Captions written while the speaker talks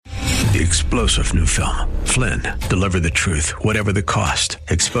the explosive new film, Flynn, Deliver the Truth, Whatever the Cost,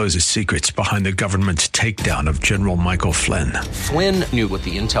 exposes secrets behind the government's takedown of General Michael Flynn. Flynn knew what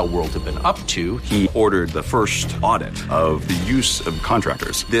the intel world had been up to. He ordered the first audit of the use of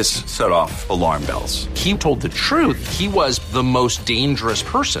contractors. This set off alarm bells. He told the truth. He was the most dangerous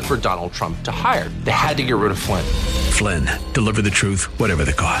person for Donald Trump to hire. They had to get rid of Flynn. Flynn, Deliver the Truth, Whatever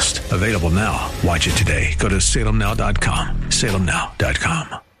the Cost. Available now. Watch it today. Go to salemnow.com.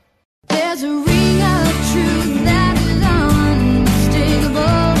 salemnow.com. There's a ring of truth that is unmistakable,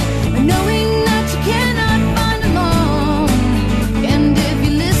 knowing that you cannot find alone. And if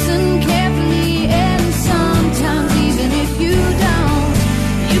you listen carefully, and sometimes even if you don't,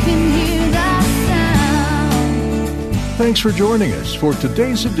 you can hear that sound. Thanks for joining us for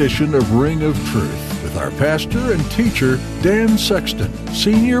today's edition of Ring of Truth with our pastor and teacher, Dan Sexton,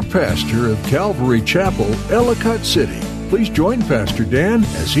 Senior Pastor of Calvary Chapel, Ellicott City. Please join Pastor Dan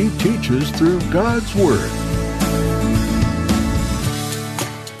as he teaches through God's Word.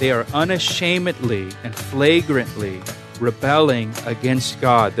 They are unashamedly and flagrantly rebelling against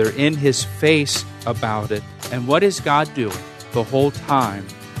God. They're in His face about it. And what is God doing the whole time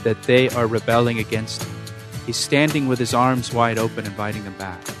that they are rebelling against Him? He's standing with His arms wide open, inviting them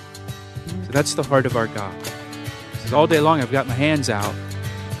back. So that's the heart of our God. He says, all day long I've got my hands out,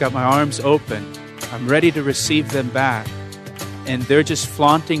 I've got my arms open, I'm ready to receive them back. And they're just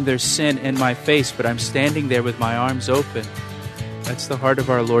flaunting their sin in my face, but I'm standing there with my arms open. That's the heart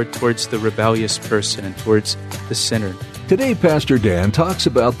of our Lord towards the rebellious person and towards the sinner. Today, Pastor Dan talks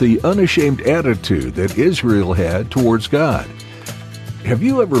about the unashamed attitude that Israel had towards God. Have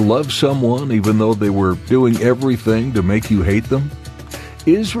you ever loved someone even though they were doing everything to make you hate them?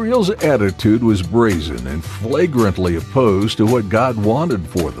 Israel's attitude was brazen and flagrantly opposed to what God wanted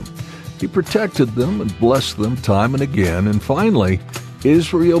for them. He protected them and blessed them time and again, and finally,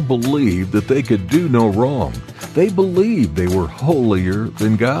 Israel believed that they could do no wrong. They believed they were holier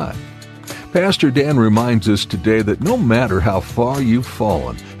than God. Pastor Dan reminds us today that no matter how far you've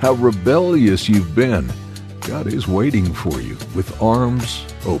fallen, how rebellious you've been, God is waiting for you with arms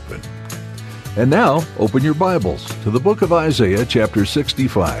open. And now, open your Bibles to the book of Isaiah, chapter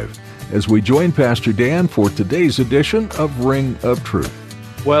 65, as we join Pastor Dan for today's edition of Ring of Truth.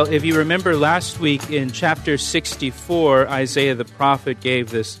 Well, if you remember last week in chapter 64, Isaiah the prophet gave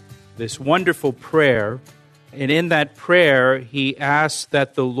this wonderful prayer. And in that prayer, he asked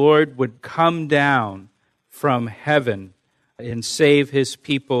that the Lord would come down from heaven and save His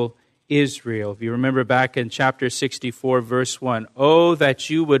people Israel. If you remember back in chapter 64, verse 1, "Oh,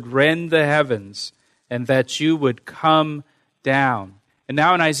 that you would rend the heavens and that you would come down." And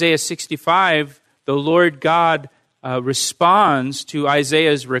now in Isaiah 65, the Lord God responds to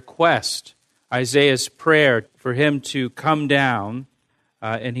Isaiah's request, Isaiah's prayer for him to come down.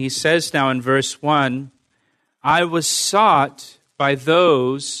 And he says now in verse 1, "I was sought by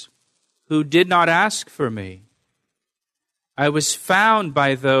those who did not ask for me. I was found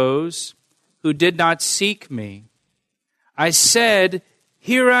by those who did not seek me. I said,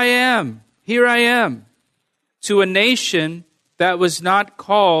 'Here I am, here I am,' to a nation that was not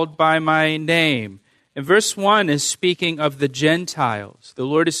called by my name." And verse 1 is speaking of the Gentiles. The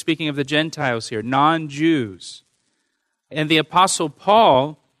Lord is speaking of the Gentiles here, non-Jews. And the Apostle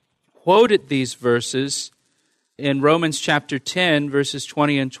Paul quoted these verses in Romans chapter 10, verses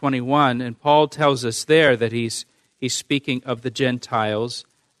 20 and 21. And Paul tells us there that he's speaking of the Gentiles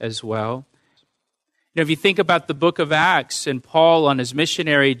as well. You know, if you think about the book of Acts and Paul on his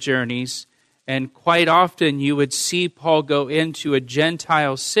missionary journeys, and quite often you would see Paul go into a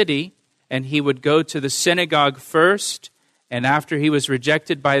Gentile city, and he would go to the synagogue first, and after he was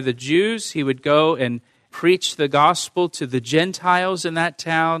rejected by the Jews, he would go and preach the gospel to the Gentiles in that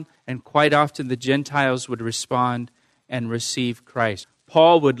town, and quite often the Gentiles would respond and receive Christ.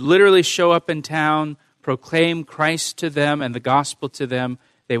 Paul would literally show up in town, proclaim Christ to them and the gospel to them.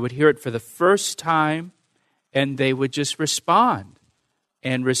 They would hear it for the first time, and they would just respond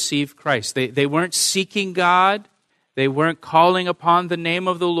and receive Christ. They weren't seeking God. They weren't calling upon the name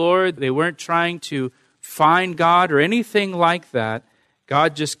of the Lord. They weren't trying to find God or anything like that.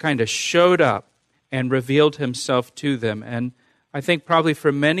 God just kind of showed up and revealed Himself to them. And I think probably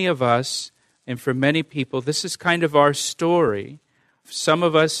for many of us and for many people, this is kind of our story. Some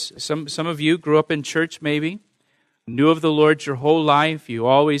of us, some of you grew up in church maybe, knew of the Lord your whole life. You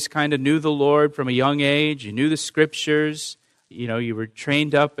always kind of knew the Lord from a young age. You knew the Scriptures. You know, you were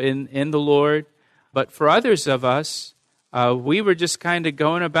trained up in the Lord. But for others of us, we were just kind of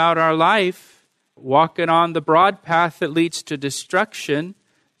going about our life, walking on the broad path that leads to destruction,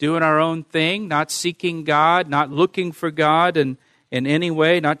 doing our own thing, not seeking God, not looking for God. And in any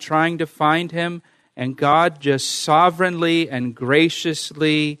way, not trying to find him, and God just sovereignly and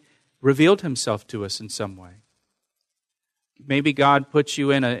graciously revealed himself to us in some way. Maybe God put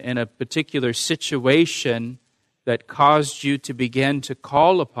you in a particular situation that caused you to begin to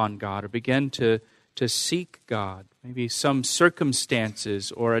call upon God or begin to seek God. Maybe some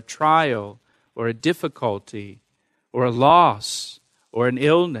circumstances or a trial or a difficulty or a loss or an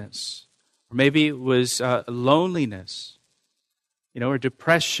illness. Or maybe it was loneliness, or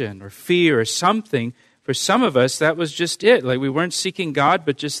depression or fear or something. For some of us, that was just it. Like we weren't seeking God,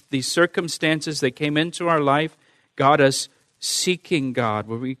 but just these circumstances that came into our life got us seeking God,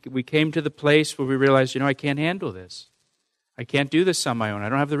 where we came to the place where we realized, I can't handle this. I can't do this on my own. I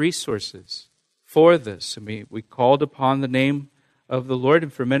don't have the resources for this. And we called upon the name of the Lord,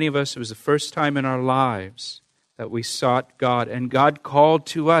 and for many of us, it was the first time in our lives that we sought God. And God called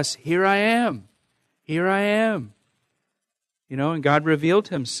to us, here I am. Here I am. And God revealed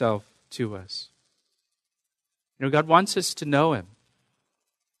himself to us. God wants us to know him.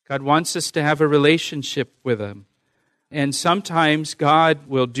 God wants us to have a relationship with him. And sometimes God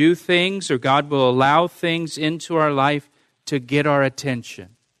will do things or God will allow things into our life to get our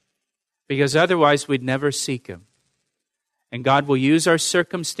attention. Because otherwise we'd never seek him. And God will use our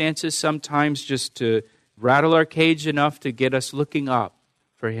circumstances sometimes just to rattle our cage enough to get us looking up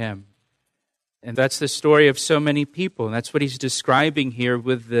for him. And that's the story of so many people. And that's what he's describing here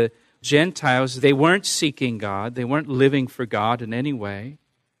with the Gentiles. They weren't seeking God. They weren't living for God in any way.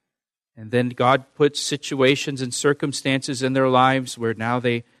 And then God put situations and circumstances in their lives where now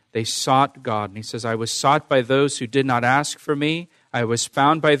they sought God. And he says, I was sought by those who did not ask for me. I was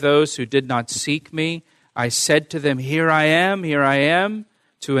found by those who did not seek me. I said to them, here I am,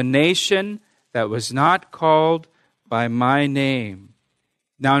 to a nation that was not called by my name.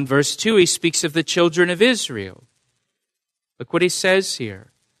 Now in verse 2, he speaks of the children of Israel. Look what he says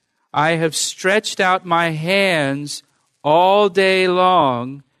here. I have stretched out my hands all day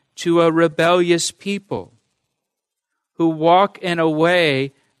long to a rebellious people who walk in a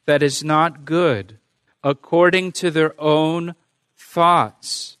way that is not good, according to their own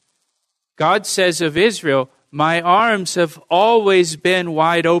thoughts. God says of Israel, my arms have always been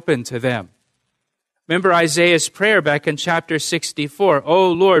wide open to them. Remember Isaiah's prayer back in chapter 64.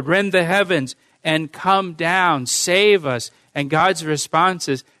 Oh Lord, rend the heavens and come down, save us. And God's response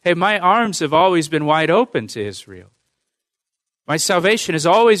is, hey, my arms have always been wide open to Israel. My salvation has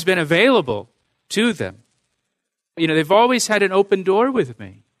always been available to them. They've always had an open door with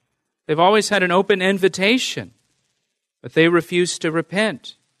me. They've always had an open invitation. But they refuse to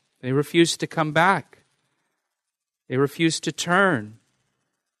repent. They refuse to come back. They refuse to turn.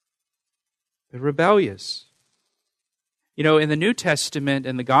 They're rebellious. In the New Testament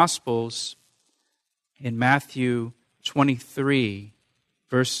and the Gospels, in Matthew 23,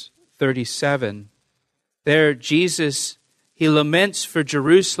 verse 37, there Jesus, he laments for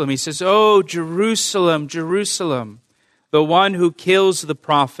Jerusalem. He says, oh, Jerusalem, Jerusalem, the one who kills the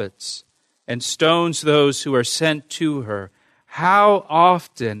prophets and stones those who are sent to her. How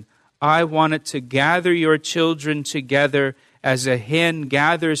often I wanted to gather your children together as a hen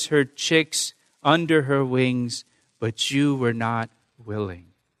gathers her chicks under her wings, but you were not willing.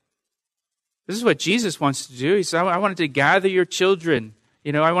 This is what Jesus wants to do. He said, I wanted to gather your children.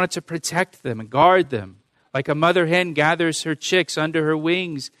 I wanted to protect them and guard them. Like a mother hen gathers her chicks under her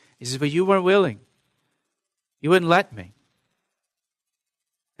wings. He says, but you weren't willing. You wouldn't let me.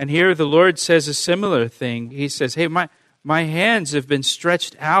 And here the Lord says a similar thing. He says, hey, my hands have been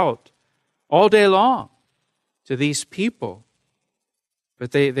stretched out all day long to these people. But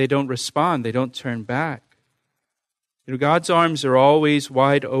they don't respond. They don't turn back. God's arms are always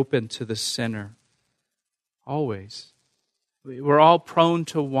wide open to the sinner. Always. We're all prone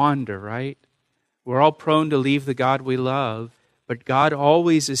to wander, right? We're all prone to leave the God we love. But God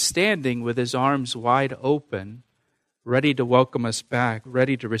always is standing with his arms wide open, ready to welcome us back,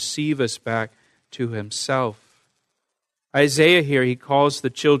 ready to receive us back to himself. Isaiah here, he calls the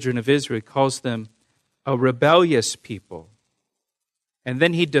children of Israel, he calls them a rebellious people. And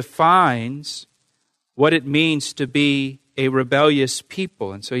then he defines what it means to be a rebellious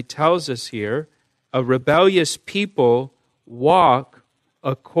people. And so he tells us here, a rebellious people walk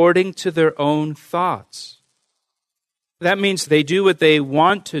according to their own thoughts. That means they do what they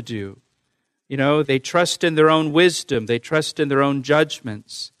want to do. They trust in their own wisdom. They trust in their own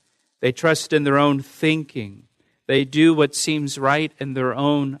judgments. They trust in their own thinking. They do what seems right in their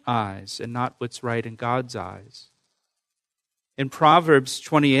own eyes and not what's right in God's eyes. In Proverbs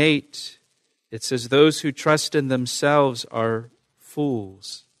 28, it says, those who trust in themselves are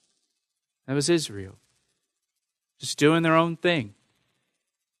fools. That was Israel. Just doing their own thing.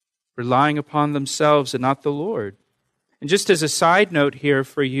 relying upon themselves and not the Lord. And just as a side note here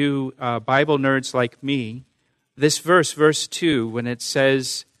for you Bible nerds like me, this verse 2, when it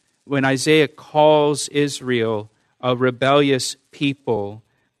says, when Isaiah calls Israel a rebellious people,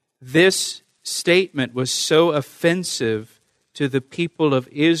 this statement was so offensive to the people of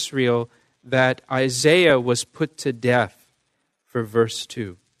Israel that Isaiah was put to death for verse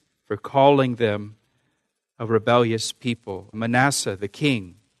 2, for calling them a rebellious people. Manasseh, the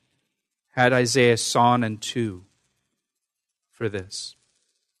king, had Isaiah sawn in two for this.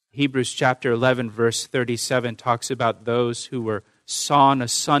 Hebrews chapter 11, verse 37 talks about those who were sawn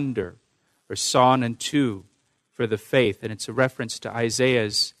asunder or sawn in two for the faith, and it's a reference to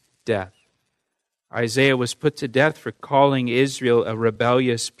Isaiah's death. Isaiah was put to death for calling Israel a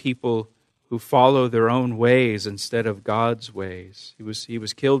rebellious people who follow their own ways instead of God's ways. He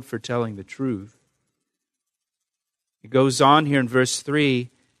was killed for telling the truth. It goes on here in verse 3,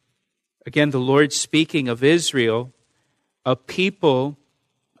 again, the Lord speaking of Israel, a people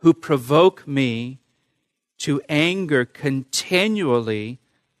who provoke me to anger continually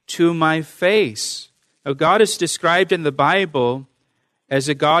to my face. Now, God is described in the Bible as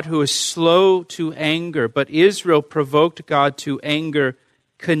a God who is slow to anger, but Israel provoked God to anger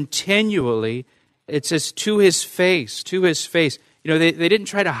continually. It says to his face, to his face. You know, they didn't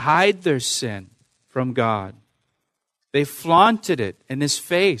try to hide their sin from God. They flaunted it in his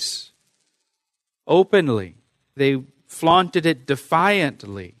face openly. They flaunted it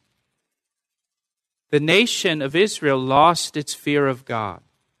defiantly. The nation of Israel lost its fear of God.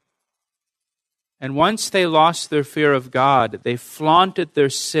 And once they lost their fear of God, they flaunted their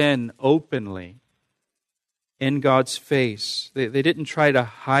sin openly in God's face. They didn't try to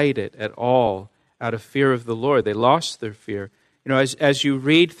hide it at all out of fear of the Lord. They lost their fear. You know, as you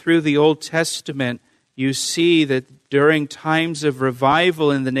read through the Old Testament, you see that during times of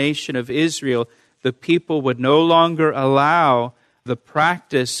revival in the nation of Israel, the people would no longer allow the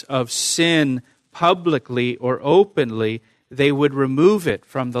practice of sin publicly or openly. They would remove it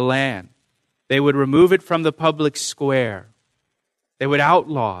from the land. They would remove it from the public square. They would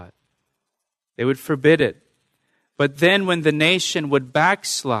outlaw it. They would forbid it. But then when the nation would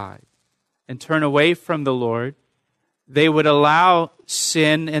backslide and turn away from the Lord, they would allow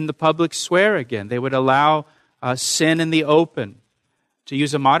sin in the public square again. They would allow sin in the open. To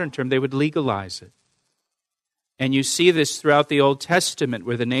use a modern term, they would legalize it. And you see this throughout the Old Testament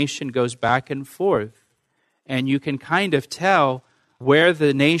where the nation goes back and forth. And you can kind of tell where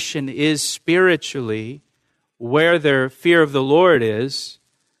the nation is spiritually, where their fear of the Lord is,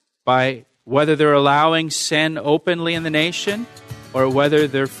 by whether they're allowing sin openly in the nation or whether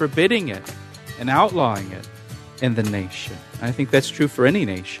they're forbidding it and outlawing it in the nation. I think that's true for any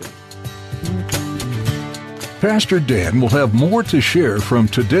nation. Pastor Dan will have more to share from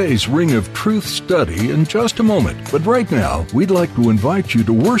today's Ring of Truth study in just a moment. But right now, we'd like to invite you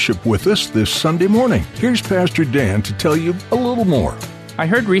to worship with us this Sunday morning. Here's Pastor Dan to tell you a little more. I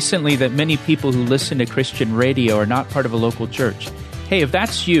heard recently that many people who listen to Christian radio are not part of a local church. Hey, if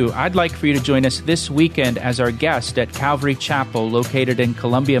that's you, I'd like for you to join us this weekend as our guest at Calvary Chapel, located in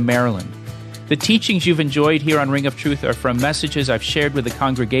Columbia, Maryland. The teachings you've enjoyed here on Ring of Truth are from messages I've shared with the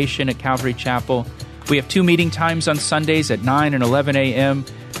congregation at Calvary Chapel. We have 2 meeting times on Sundays at 9 and 11 a.m.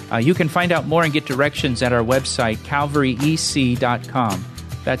 You can find out more and get directions at our website, calvaryec.com.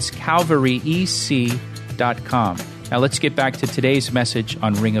 That's calvaryec.com. Now let's get back to today's message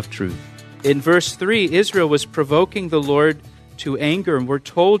on Ring of Truth. In verse 3, Israel was provoking the Lord to anger, and we're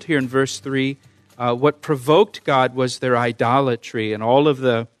told here in verse 3, what provoked God was their idolatry and all of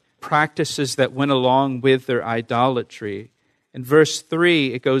the practices that went along with their idolatry. In verse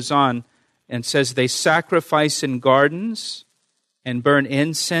 3, it goes on and says, they sacrifice in gardens and burn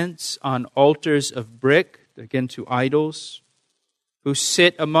incense on altars of brick, again to idols, who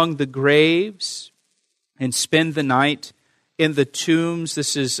sit among the graves and spend the night in the tombs.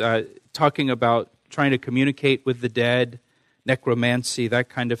 This is talking about trying to communicate with the dead, necromancy, that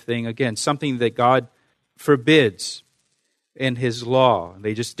kind of thing. Again, something that God forbids in His law.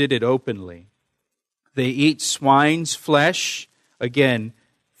 They just did it openly. They eat swine's flesh, again,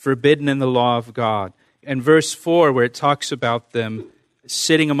 forbidden in the law of God. And verse 4, where it talks about them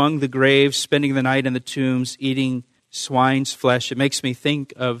sitting among the graves, spending the night in the tombs, eating swine's flesh, it makes me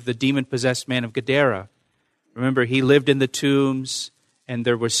think of the demon-possessed man of Gadara. Remember, he lived in the tombs, and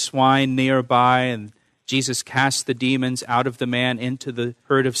there was swine nearby, and Jesus cast the demons out of the man into the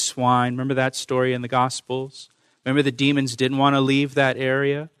herd of swine. Remember that story in the Gospels? Remember, the demons didn't want to leave that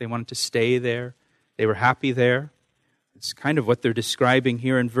area. They wanted to stay there. They were happy there. It's kind of what they're describing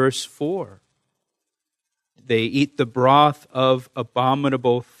here in verse 4. They eat the broth of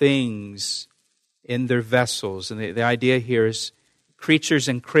abominable things in their vessels. And the idea here is creatures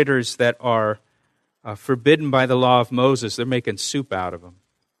and critters that are forbidden by the law of Moses. They're making soup out of them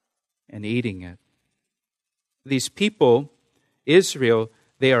and eating it. These people, Israel,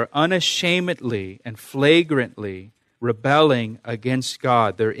 they are unashamedly and flagrantly rebelling against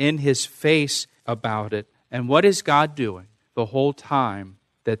God. They're in His face about it. And what is God doing the whole time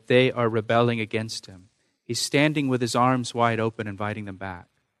that they are rebelling against Him? He's standing with His arms wide open, inviting them back.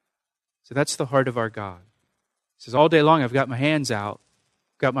 So that's the heart of our God. He says, all day long I've got my hands out,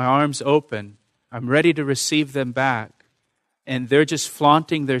 got my arms open, I'm ready to receive them back. And they're just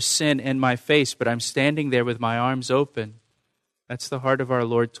flaunting their sin in my face, but I'm standing there with my arms open. That's the heart of our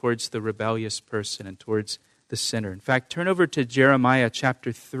Lord towards the rebellious person and towards the sinner. In fact, turn over to Jeremiah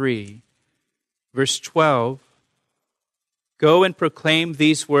chapter 3, verse 12. Go and proclaim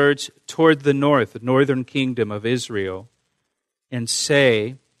these words toward the north, the northern kingdom of Israel, and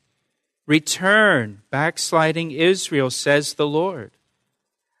say, return, backsliding Israel, says the Lord.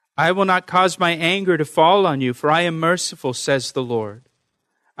 I will not cause my anger to fall on you, for I am merciful, says the Lord.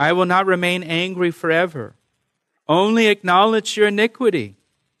 I will not remain angry forever. Only acknowledge your iniquity,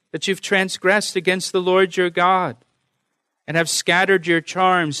 that you've transgressed against the Lord your God, and have scattered your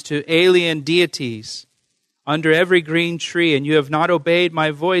charms to alien deities under every green tree, and you have not obeyed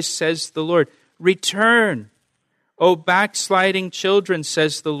my voice, says the Lord. Return, O backsliding children,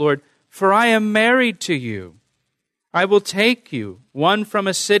 says the Lord, for I am married to you. I will take you, one from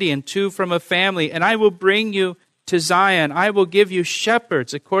a city and two from a family, and I will bring you to Zion. I will give you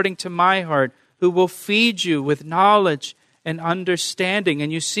shepherds according to my heart, who will feed you with knowledge and understanding.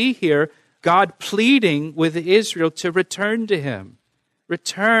 And you see here, God pleading with Israel to return to Him.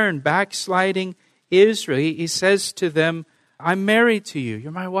 Return, backsliding Israel. He says to them, I'm married to you.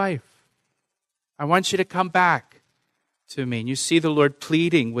 You're my wife. I want you to come back to me. And you see the Lord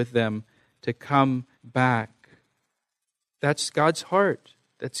pleading with them to come back. That's God's heart.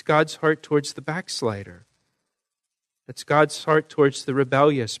 That's God's heart towards the backslider. That's God's heart towards the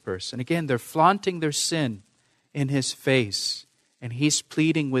rebellious person. Again, they're flaunting their sin in His face, and He's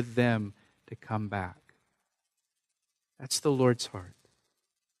pleading with them to come back. That's the Lord's heart.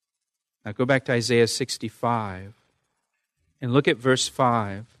 Now go back to Isaiah 65 and look at verse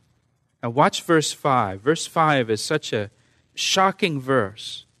 5. Now watch verse 5. Verse 5 is such a shocking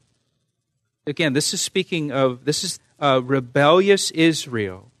verse. Again, this is rebellious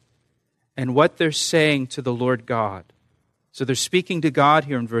Israel and what they're saying to the Lord God. So they're speaking to God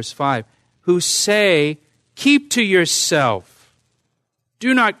here in verse 5, who say, keep to yourself.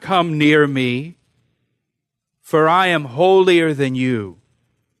 Do not come near me, for I am holier than you.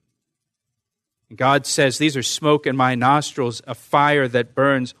 And God says, these are smoke in my nostrils, a fire that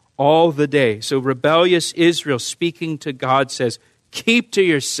burns all the day. So rebellious Israel speaking to God says, keep to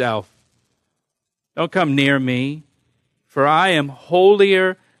yourself. Don't come near me, for I am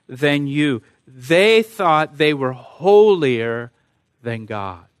holier than you. They thought they were holier than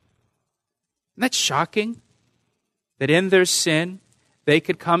God. Isn't that shocking? That in their sin, they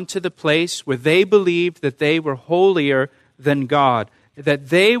could come to the place where they believed that they were holier than God, that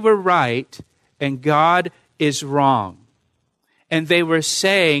they were right and God is wrong. And they were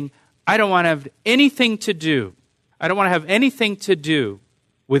saying, I don't want to have anything to do. I don't want to have anything to do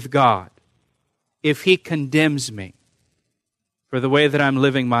with God if He condemns me for the way that I'm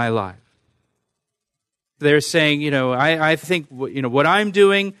living my life. They're saying, I think, what I'm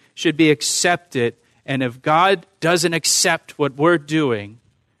doing should be accepted. And if God doesn't accept what we're doing,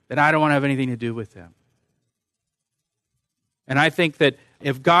 then I don't want to have anything to do with Him. And I think that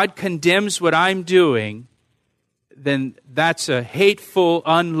if God condemns what I'm doing, then that's a hateful,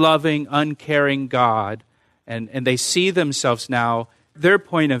 unloving, uncaring God. And they see themselves now, their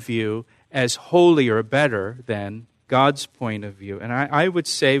point of view, as holier or better than God's point of view. And I would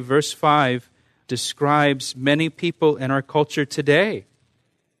say verse 5 describes many people in our culture today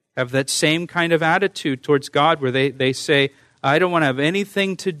have that same kind of attitude towards God where they say, I don't want to have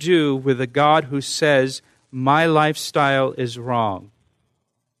anything to do with a God who says my lifestyle is wrong.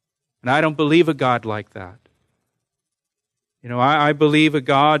 And I don't believe a God like that. I believe a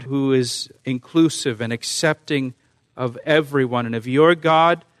God who is inclusive and accepting of everyone. And if your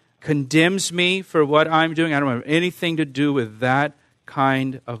God condemns me for what I'm doing, I don't have anything to do with that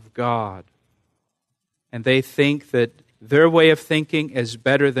kind of God. And they think that their way of thinking is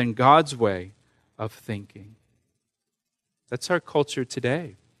better than God's way of thinking. That's our culture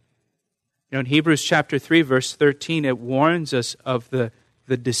today. In Hebrews chapter 3, verse 13, it warns us of the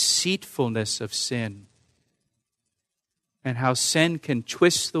deceitfulness of sin and how sin can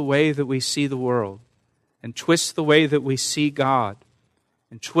twist the way that we see the world and twists the way that we see God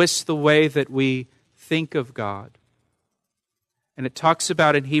and twists the way that we think of God. And it talks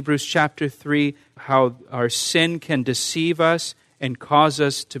about in Hebrews chapter 3 how our sin can deceive us and cause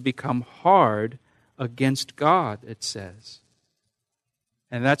us to become hard against God, it says.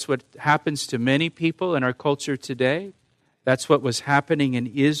 And that's what happens to many people in our culture today. That's what was happening in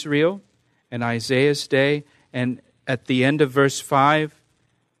Israel in Isaiah's day. And at the end of verse 5,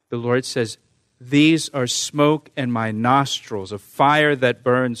 the Lord says, "These are smoke in my nostrils, a fire that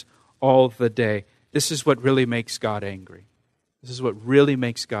burns all the day." This is what really makes God angry. This is what really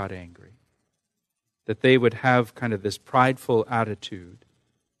makes God angry. That they would have kind of this prideful attitude.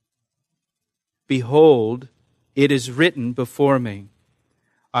 "Behold, it is written before me,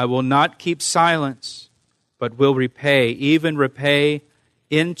 I will not keep silence, but will repay, even repay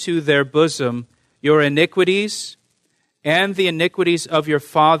into their bosom your iniquities and the iniquities of your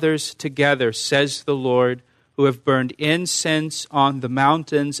fathers together, says the Lord, who have burned incense on the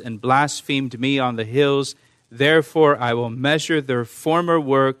mountains and blasphemed me on the hills. Therefore I will measure their former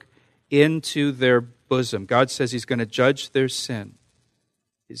work into their bosom." God says He's going to judge their sin.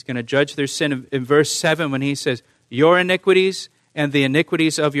 He's going to judge their sin in verse 7 when He says, "Your iniquities and the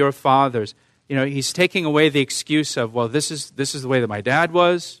iniquities of your fathers." You know, He's taking away the excuse of, well, this is the way that my dad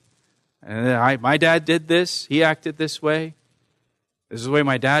was. And my dad did this. He acted this way. This is the way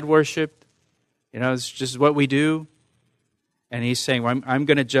my dad worshiped. You know, it's just what we do. And He's saying, well, I'm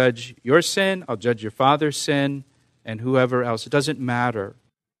going to judge your sin. I'll judge your father's sin and whoever else. It doesn't matter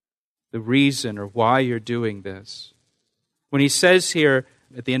the reason or why you're doing this. When He says here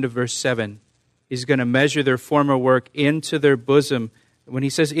at the end of verse 7, He's going to measure their former work into their bosom. When He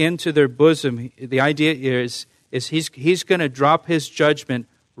says into their bosom, the idea is He's going to drop His judgment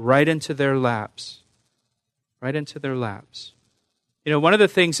right into their laps. Right into their laps. You know, one of the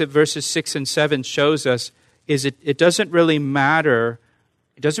things that verses 6 and 7 shows us is it doesn't really matter.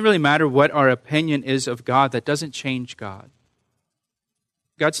 It doesn't really matter what our opinion is of God. That doesn't change God.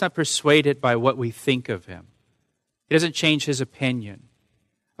 God's not persuaded by what we think of Him. He doesn't change His opinion.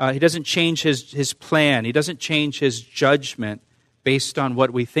 He doesn't change his plan. He doesn't change His judgment based on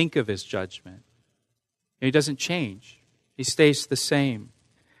what we think of His judgment. He doesn't change. He stays the same.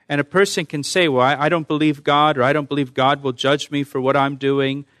 And a person can say, well, I don't believe God, or I don't believe God will judge me for what I'm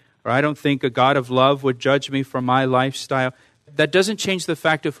doing, or I don't think a God of love would judge me for my lifestyle. That doesn't change the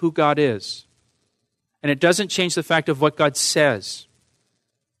fact of who God is. And it doesn't change the fact of what God says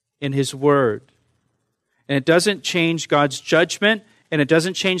in His Word. And it doesn't change God's judgment, and it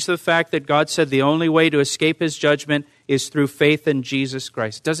doesn't change the fact that God said the only way to escape His judgment is through faith in Jesus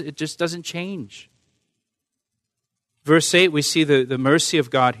Christ. It just doesn't change. Verse 8, we see the mercy of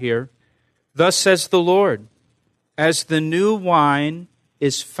God here. "Thus says the Lord, as the new wine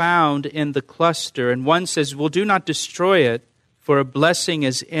is found in the cluster, and one says, well, do not destroy it, for a blessing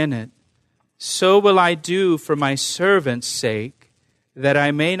is in it, so will I do for my servants' sake, that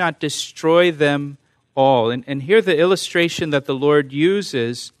I may not destroy them all." And here the illustration that the Lord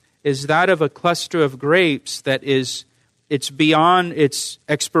uses is that of a cluster of grapes that it's beyond its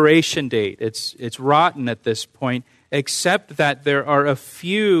expiration date. It's rotten at this point, except that there are a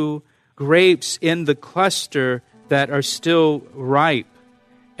few grapes in the cluster that are still ripe.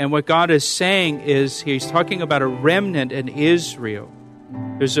 And what God is saying is, He's talking about a remnant in Israel.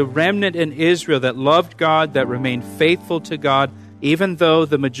 There's a remnant in Israel that loved God, that remained faithful to God, even though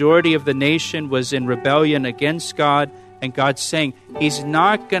the majority of the nation was in rebellion against God. And God's saying He's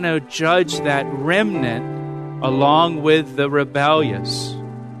not going to judge that remnant along with the rebellious.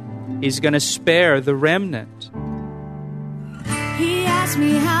 He's going to spare the remnant. He asked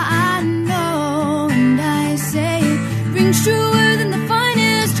me how I know, and I say it rings truer than the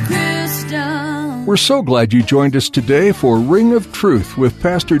finest crystal. We're so glad you joined us today for Ring of Truth with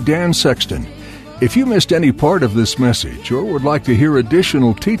Pastor Dan Sexton. If you missed any part of this message or would like to hear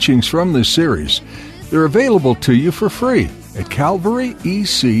additional teachings from this series, they're available to you for free at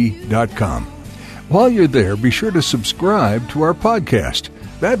calvaryec.com. While you're there, be sure to subscribe to our podcast.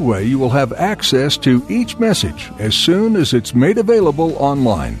 That way you will have access to each message as soon as it's made available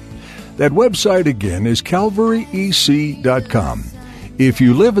online. That website again is calvaryec.com. If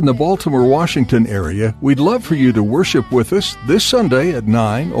you live in the Baltimore, Washington area, we'd love for you to worship with us this Sunday at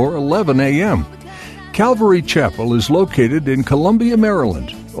 9 or 11 a.m. Calvary Chapel is located in Columbia,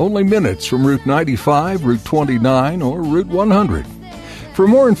 Maryland, only minutes from Route 95, Route 29, or Route 100. For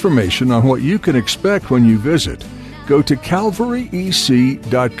more information on what you can expect when you visit, go to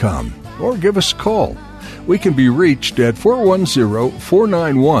calvaryec.com or give us a call. We can be reached at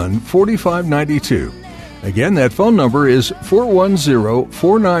 410-491-4592. Again, that phone number is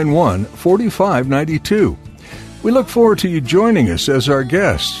 410-491-4592. We look forward to you joining us as our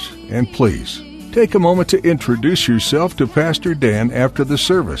guests. And please, take a moment to introduce yourself to Pastor Dan after the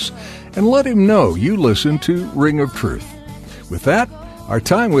service and let him know you listen to Ring of Truth. With that, our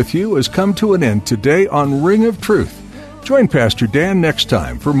time with you has come to an end today on Ring of Truth. Join Pastor Dan next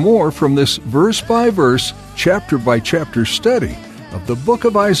time for more from this verse-by-verse, chapter-by-chapter study of the book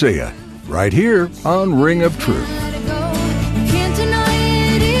of Isaiah, right here on Ring of Truth. Can't deny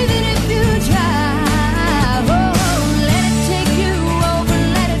it even if you try. Oh, let it take you over,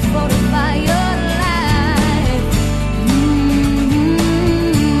 let it fortify your life.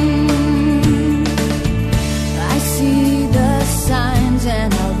 I see the signs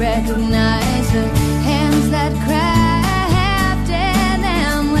and I recognize the hands that crafted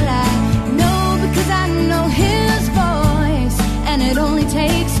them. Well, I know because I know His voice, and it only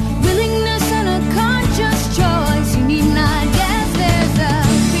takes willingness and a conscious choice. You need not guess, there's a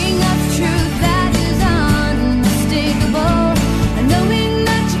ring of truth that is unmistakable, knowing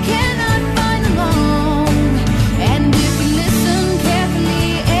that you cannot find alone. And if you listen carefully,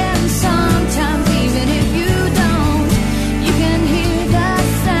 and sometimes even if you don't, you can hear the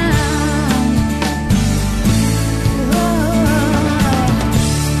sound.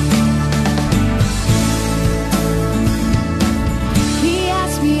 He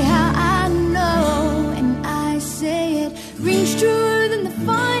asked me how I know, and I say it rings true.